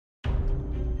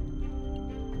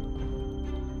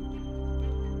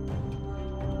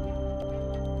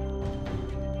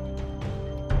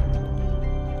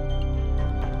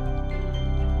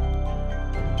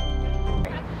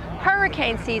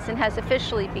hurricane season has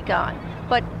officially begun,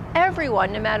 but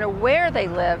everyone, no matter where they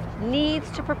live,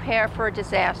 needs to prepare for a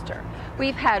disaster.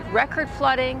 We've had record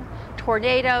flooding,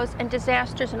 tornadoes, and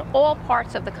disasters in all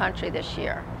parts of the country this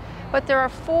year. But there are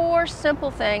 4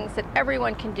 simple things that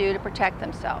everyone can do to protect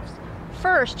themselves.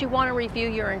 First, you want to review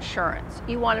your insurance.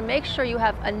 You want to make sure you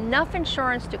have enough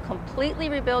insurance to completely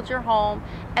rebuild your home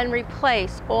and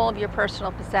replace all of your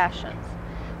personal possessions.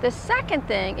 The second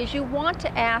thing is you want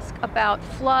to ask about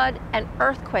flood and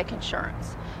earthquake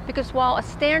insurance, because while a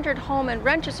standard home and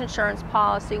renters insurance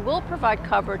policy will provide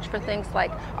coverage for things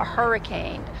like a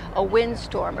hurricane, a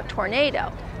windstorm, a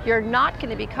tornado, you're not going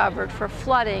to be covered for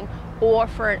flooding or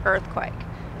for an earthquake.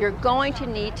 You're going to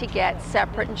need to get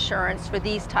separate insurance for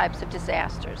these types of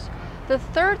disasters. The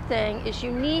third thing is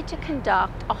you need to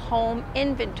conduct a home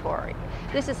inventory.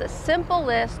 This is a simple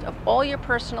list of all your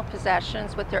personal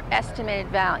possessions with their estimated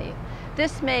value.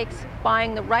 This makes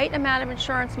buying the right amount of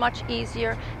insurance much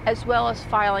easier, as well as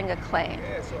filing a claim.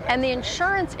 And the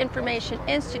Insurance Information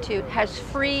Institute has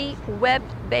free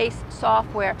web-based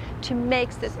software to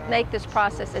make this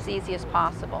process as easy as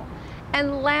possible.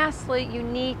 And lastly, you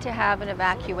need to have an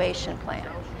evacuation plan.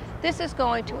 This is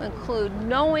going to include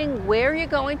knowing where you're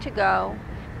going to go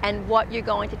and what you're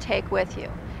going to take with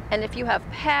you. And if you have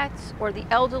pets or the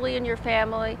elderly in your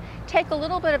family, take a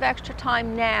little bit of extra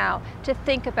time now to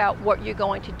think about what you're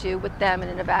going to do with them in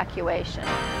an evacuation.